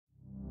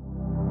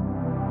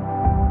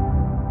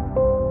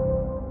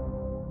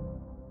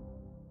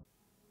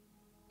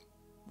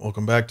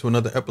Welcome back to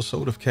another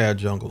episode of CAD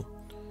Jungle.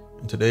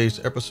 In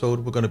today's episode,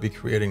 we're going to be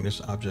creating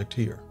this object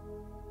here.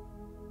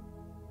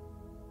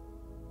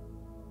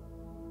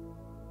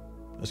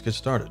 Let's get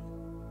started.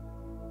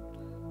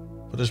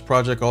 For this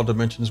project, all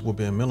dimensions will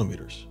be in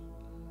millimeters.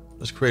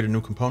 Let's create a new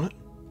component.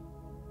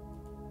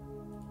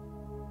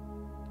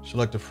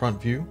 Select the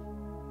front view.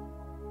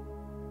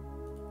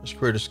 Let's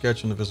create a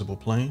sketch on the visible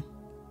plane.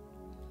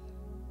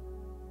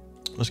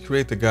 Let's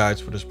create the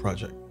guides for this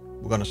project.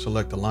 We're going to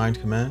select the line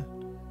command.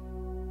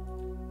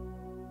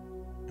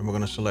 And we're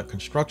going to select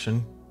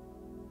construction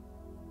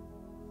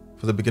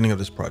for the beginning of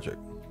this project.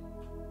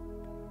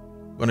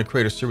 We're going to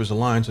create a series of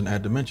lines and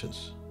add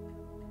dimensions.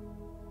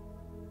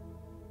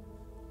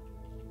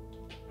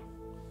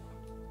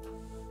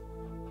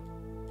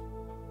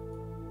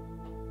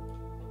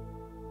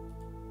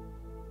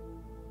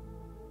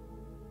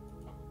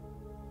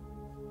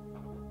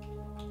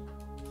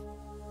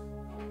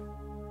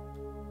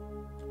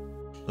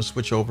 Let's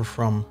switch over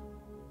from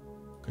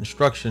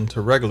construction to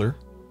regular.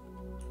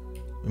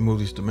 We move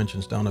these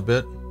dimensions down a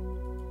bit.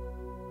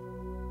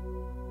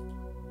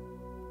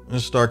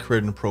 And start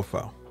creating a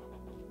profile.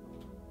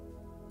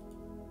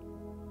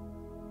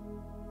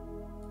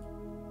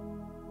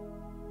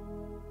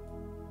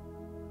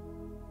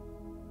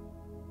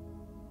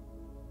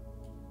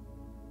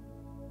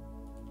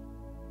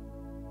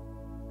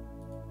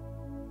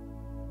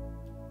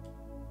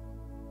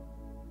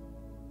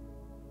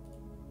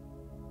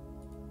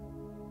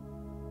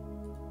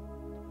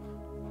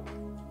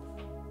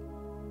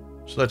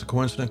 Select a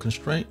coincident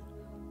constraint.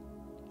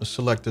 Let's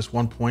select this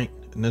one point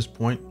and this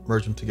point,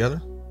 merge them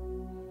together.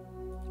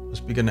 Let's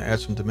begin to add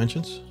some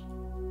dimensions.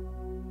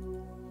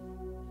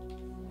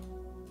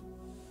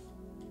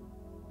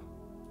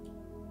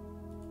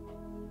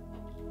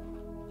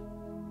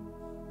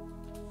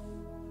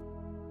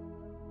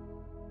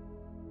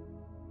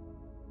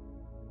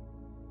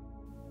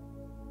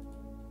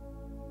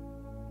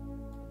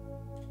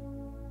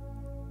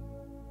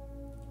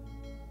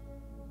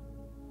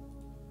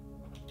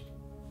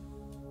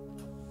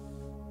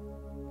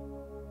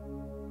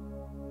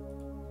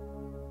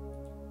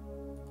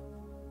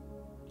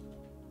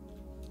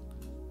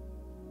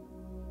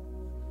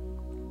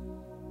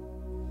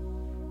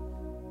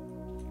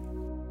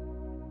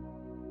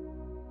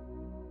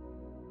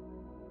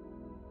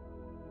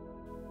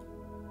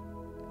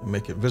 And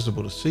make it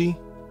visible to see.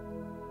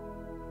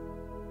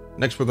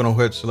 Next, we're going to go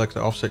ahead and select the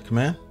offset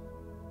command.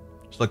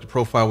 Select the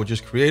profile we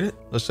just created.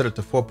 Let's set it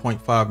to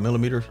 4.5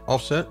 millimeter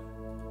offset.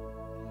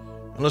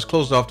 And let's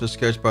close off the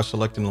sketch by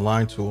selecting the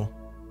line tool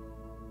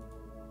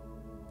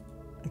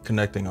and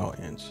connecting all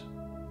ends.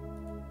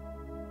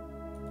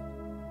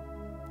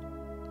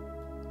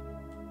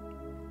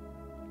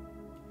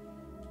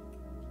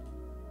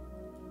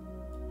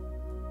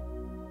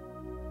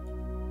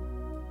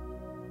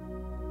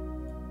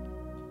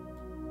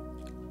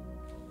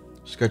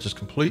 Sketch is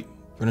complete.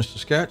 Finish the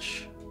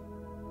sketch.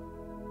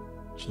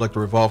 Select the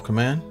revolve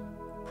command.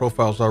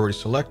 Profile is already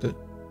selected.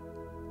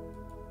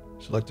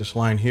 Select this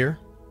line here.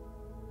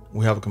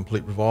 We have a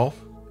complete revolve.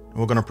 And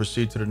we're going to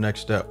proceed to the next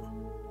step.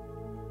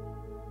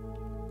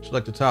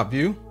 Select the top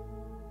view.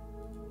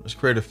 Let's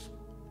create a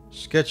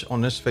sketch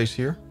on this face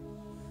here.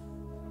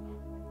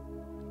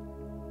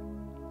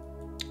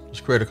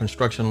 Let's create a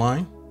construction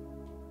line.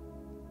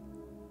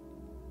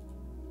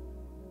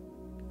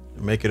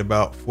 Make it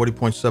about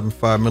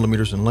 40.75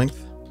 millimeters in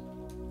length.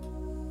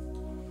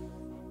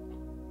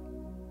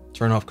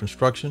 Turn off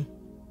construction.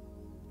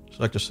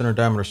 Select the center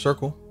diameter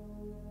circle.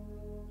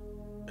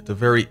 At the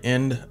very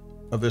end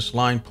of this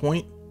line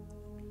point,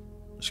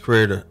 let's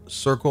create a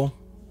circle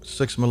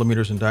 6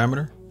 millimeters in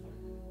diameter.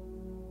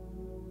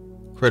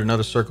 Create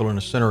another circle in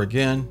the center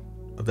again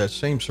of that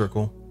same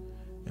circle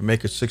and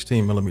make it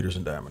 16 millimeters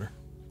in diameter.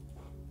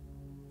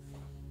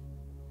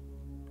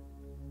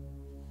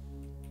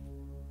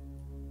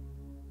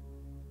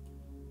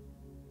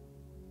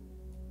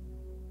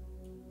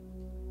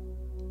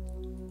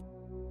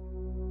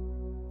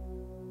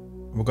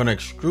 We're going to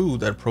extrude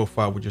that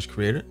profile we just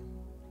created.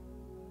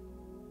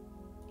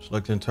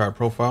 Select the entire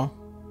profile,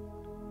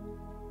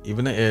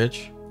 even the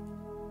edge.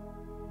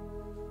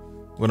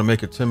 We're going to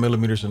make it 10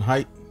 millimeters in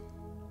height.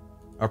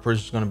 Our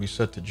position is going to be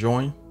set to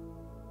join.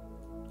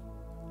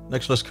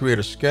 Next, let's create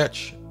a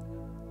sketch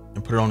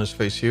and put it on this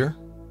face here.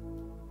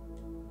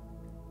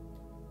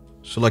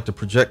 Select the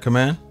project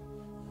command.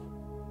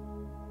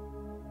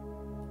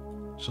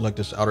 Select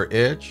this outer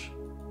edge.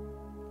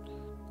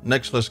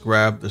 Next, let's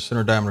grab the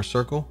center diameter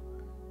circle.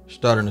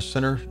 Start in the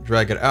center,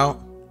 drag it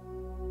out.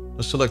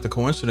 Let's select the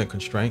coincident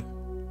constraint.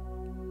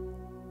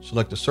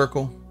 Select the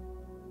circle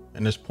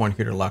and this point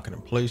here to lock it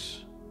in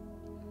place.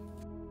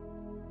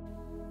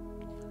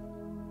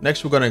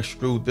 Next, we're going to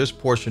extrude this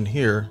portion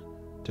here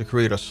to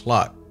create a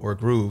slot or a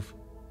groove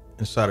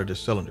inside of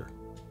this cylinder.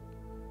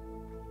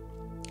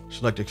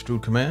 Select the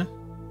extrude command.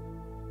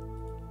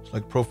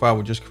 Select the profile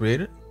we just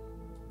created.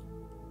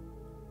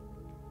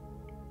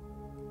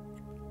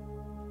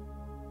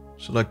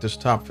 Select this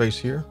top face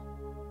here.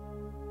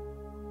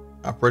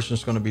 Operation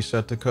is going to be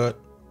set to cut,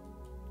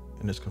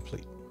 and it's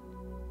complete.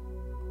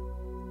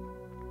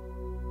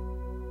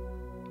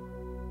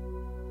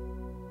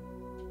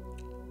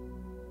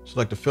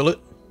 Select the fillet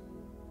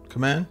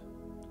command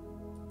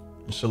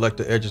and select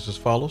the edges as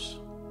follows.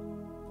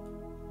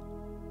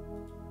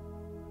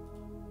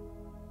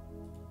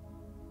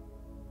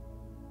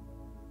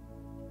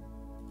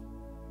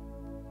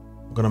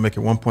 I'm going to make it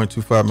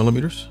 1.25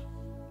 millimeters.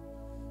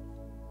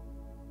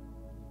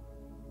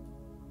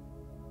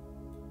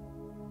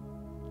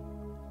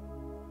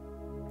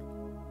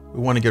 We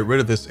want to get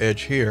rid of this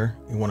edge here.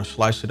 We want to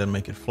slice it and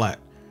make it flat.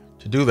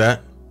 To do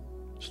that,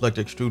 select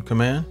the extrude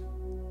command.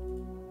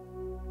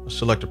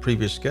 Select a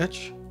previous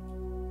sketch.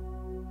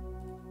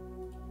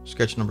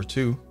 Sketch number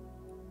 2.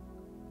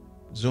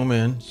 Zoom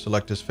in,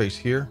 select this face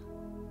here.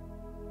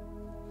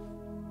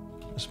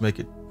 Let's make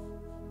it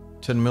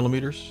 10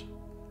 millimeters.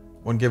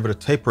 I want to give it a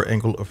taper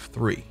angle of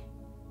 3.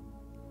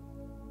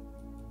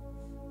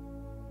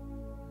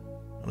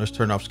 Let's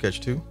turn off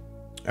sketch 2.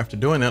 After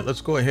doing that,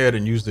 let's go ahead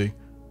and use the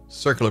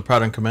circular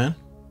pattern command.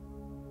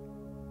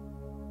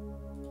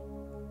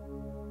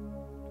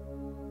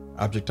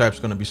 Object type is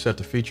going to be set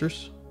to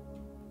features.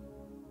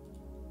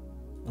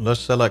 And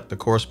let's select the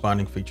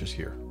corresponding features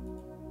here.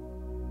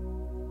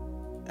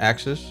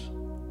 Axis,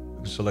 we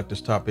can select this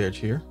top edge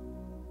here.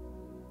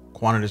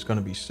 Quantity is going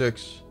to be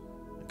 6.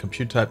 And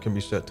compute type can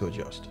be set to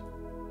adjust.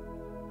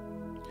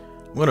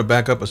 I'm going to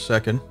back up a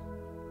second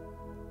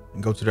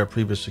and go to that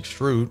previous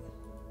extrude.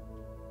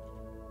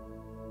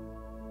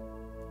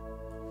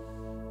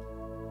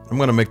 I'm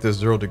going to make this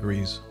 0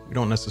 degrees. We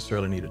don't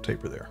necessarily need a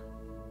taper there.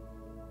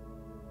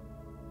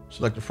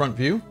 Select the front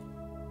view.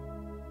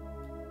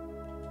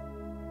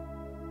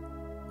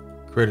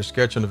 Create a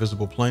sketch on the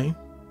visible plane.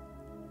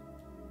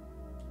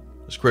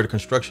 Let's create a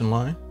construction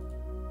line.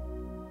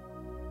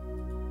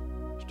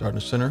 Start in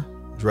the center,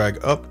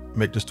 drag up,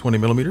 make this 20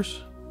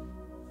 millimeters.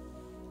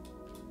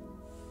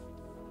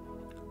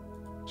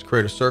 Let's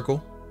create a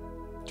circle,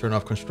 turn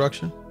off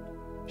construction,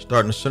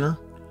 start in the center,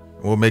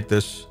 and we'll make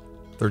this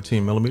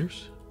 13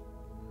 millimeters.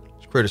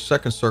 Let's create a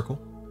second circle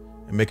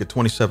and make it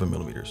 27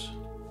 millimeters.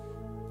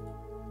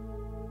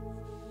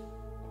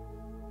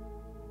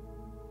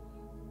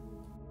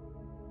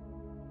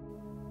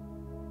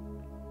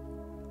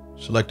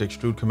 Select the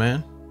extrude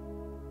command.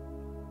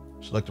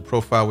 Select the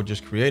profile we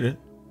just created.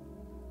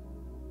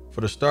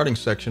 For the starting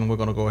section, we're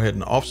going to go ahead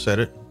and offset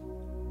it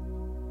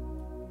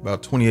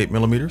about 28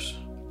 millimeters.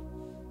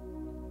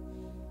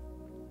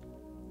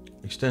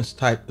 Extents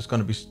type is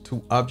going to be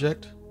to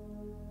object.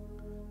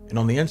 And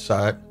on the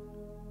inside,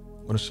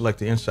 I'm going to select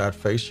the inside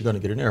face. You're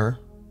going to get an error.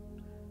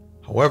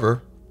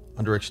 However,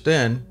 under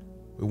extend,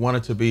 we want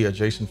it to be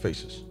adjacent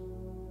faces.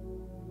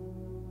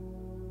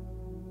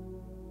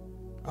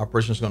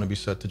 Operation is going to be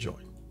set to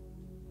join.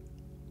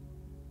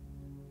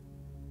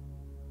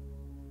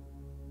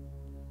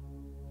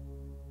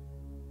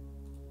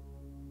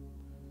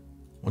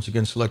 Once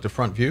again, select the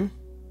front view,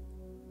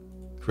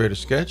 create a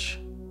sketch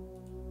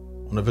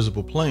on the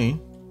visible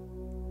plane,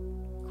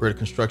 create a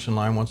construction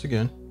line once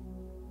again,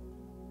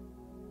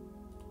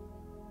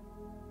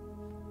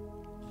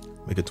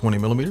 make it 20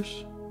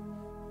 millimeters,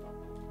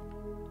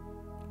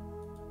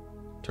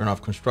 turn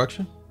off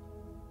construction,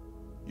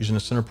 using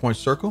the center point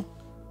circle,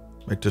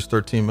 make this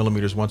 13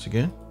 millimeters once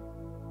again.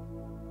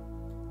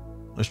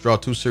 Let's draw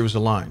 2 series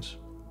of lines.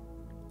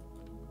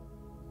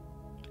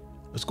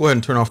 Let's go ahead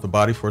and turn off the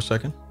body for a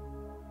second.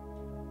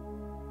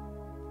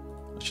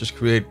 Let's just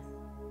create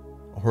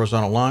a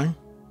horizontal line.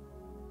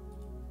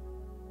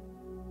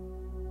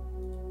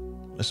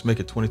 Let's make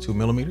it 22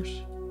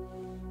 millimeters.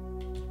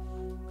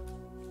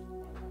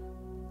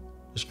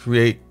 Let's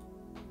create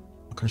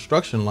a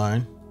construction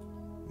line.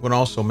 We're going to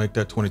also make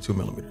that 22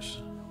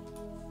 millimeters.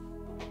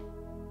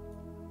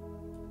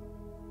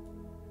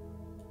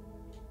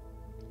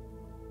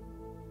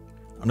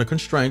 Under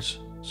constraints,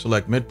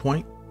 select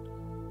midpoint,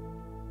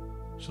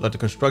 select the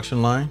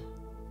construction line,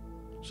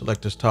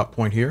 select this top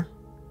point here,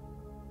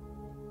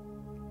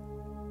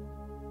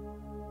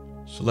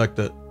 select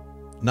the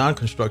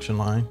non-construction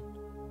line,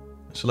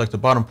 and select the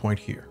bottom point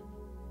here.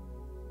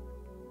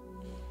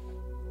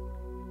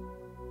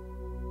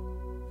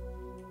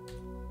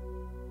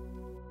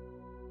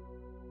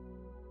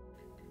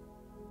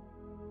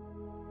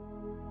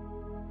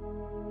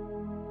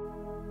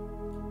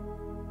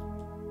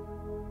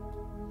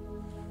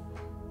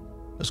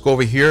 Let's go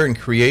over here and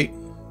create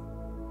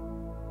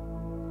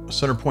a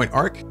center point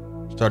arc.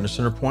 Starting the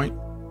center point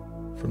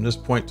from this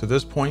point to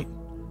this point.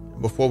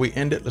 And before we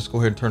end it, let's go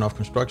ahead and turn off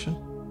construction.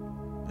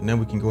 And then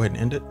we can go ahead and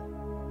end it.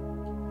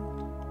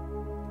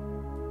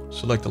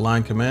 Select the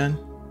line command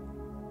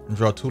and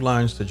draw 2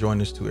 lines to join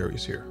these 2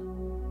 areas here.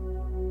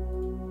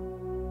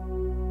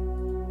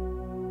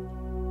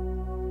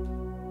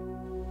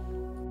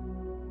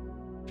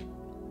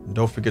 And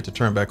don't forget to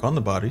turn back on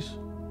the bodies.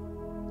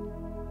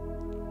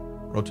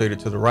 Rotate it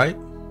to the right.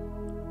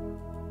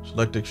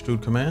 Select the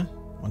extrude command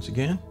once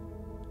again.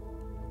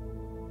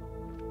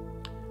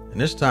 And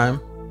this time,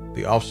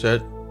 the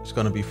offset is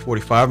going to be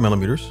 45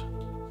 millimeters.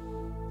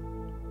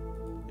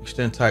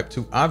 Extend type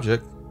to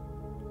object.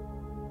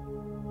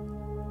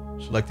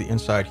 Select the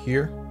inside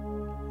here.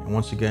 And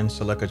once again,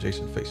 select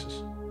adjacent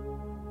faces.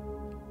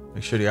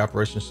 Make sure the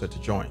operation is set to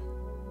join.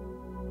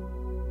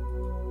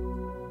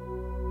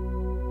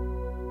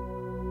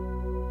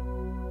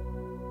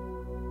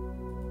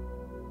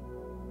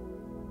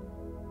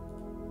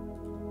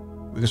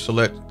 We can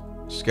select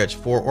sketch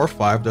 4 or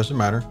 5, doesn't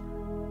matter.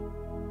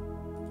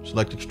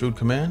 Select extrude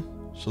command,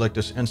 select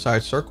this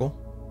inside circle,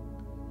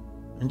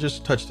 and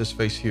just touch this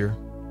face here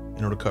and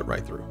it'll cut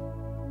right through.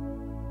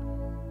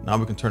 Now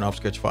we can turn off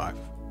sketch 5.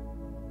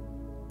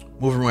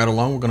 Moving right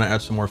along, we're going to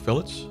add some more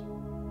fillets.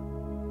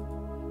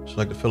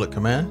 Select the fillet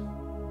command,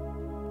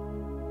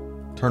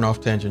 turn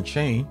off tangent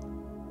chain,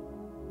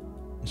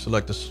 and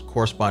select the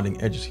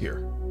corresponding edges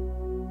here.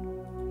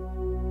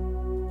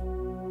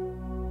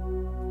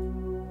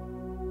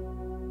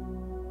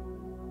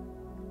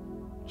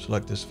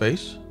 Select this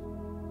face,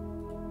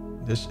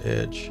 this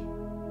edge,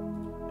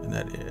 and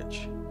that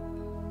edge.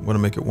 I'm going to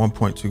make it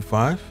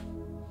 1.25.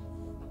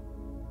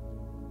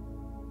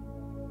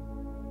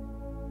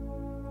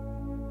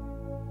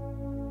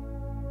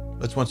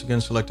 Let's once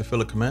again select the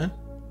fillet command.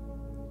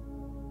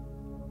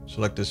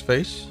 Select this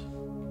face,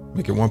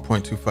 make it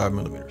 1.25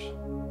 millimeters.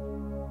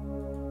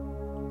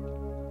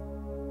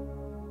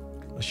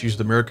 Let's use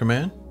the mirror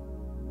command.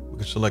 We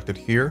can select it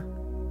here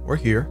or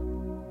here.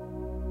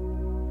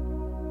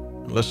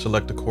 And let's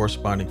select the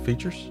corresponding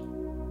features.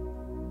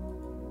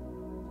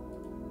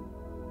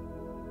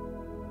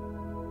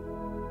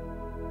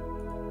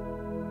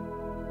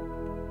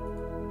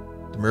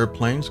 The mirror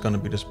plane is going to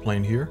be this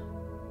plane here.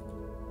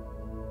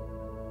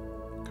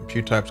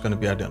 Compute type is going to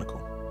be identical.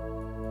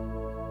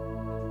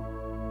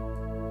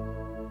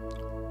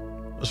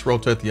 Let's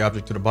rotate the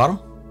object to the bottom.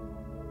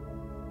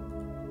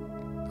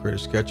 Create a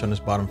sketch on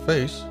this bottom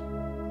face.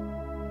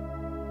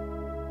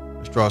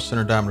 Let's draw a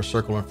center diameter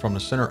circle in from the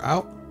center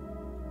out.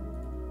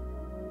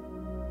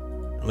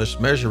 And let's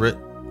measure it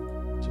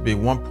to be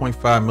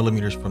 1.5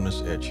 millimeters from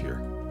this edge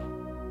here.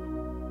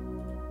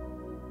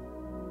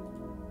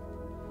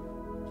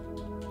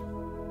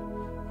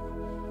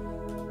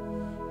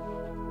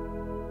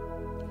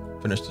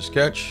 Finish the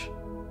sketch.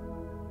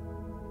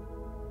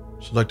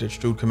 Select the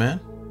extrude command.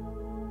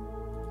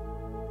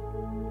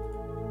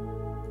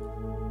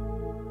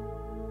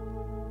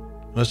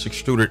 Let's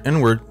extrude it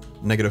inward,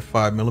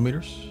 -5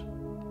 millimeters.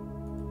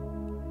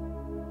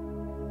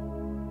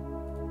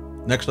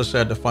 Next, let's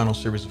add the final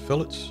series of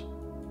fillets.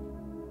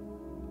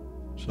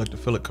 Select the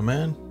fillet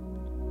command.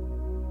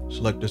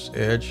 Select this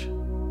edge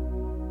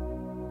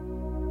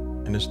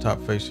and this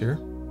top face here.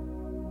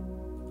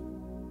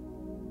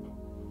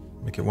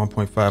 Make it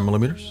 1.5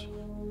 millimeters.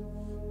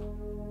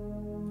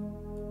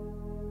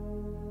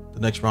 The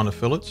next round of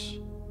fillets.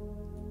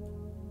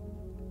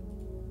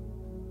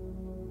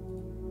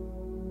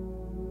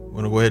 I'm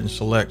going to go ahead and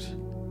select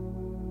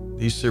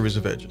these series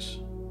of edges.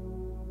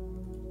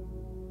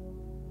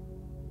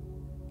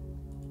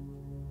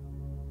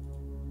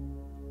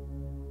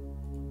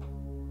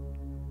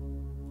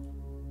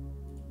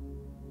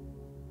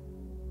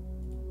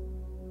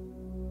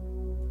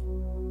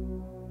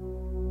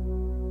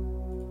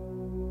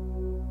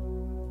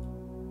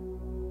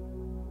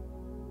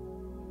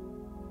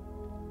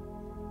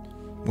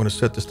 I'm going to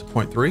set this to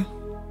 0.3.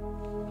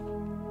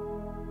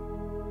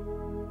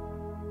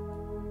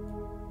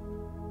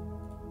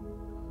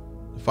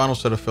 The final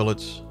set of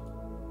fillets,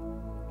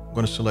 I'm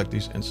going to select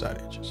these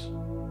inside edges.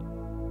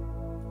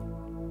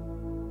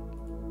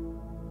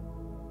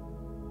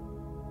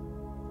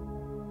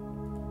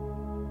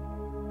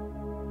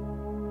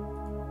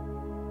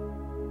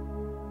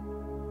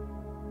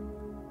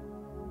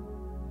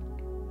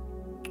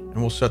 And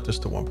we'll set this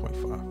to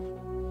 1.5.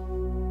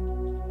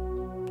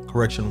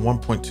 Correction,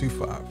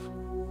 1.25.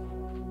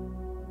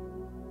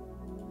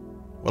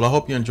 Well, I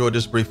hope you enjoyed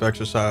this brief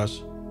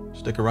exercise.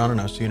 Stick around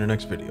and I'll see you in the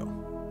next video.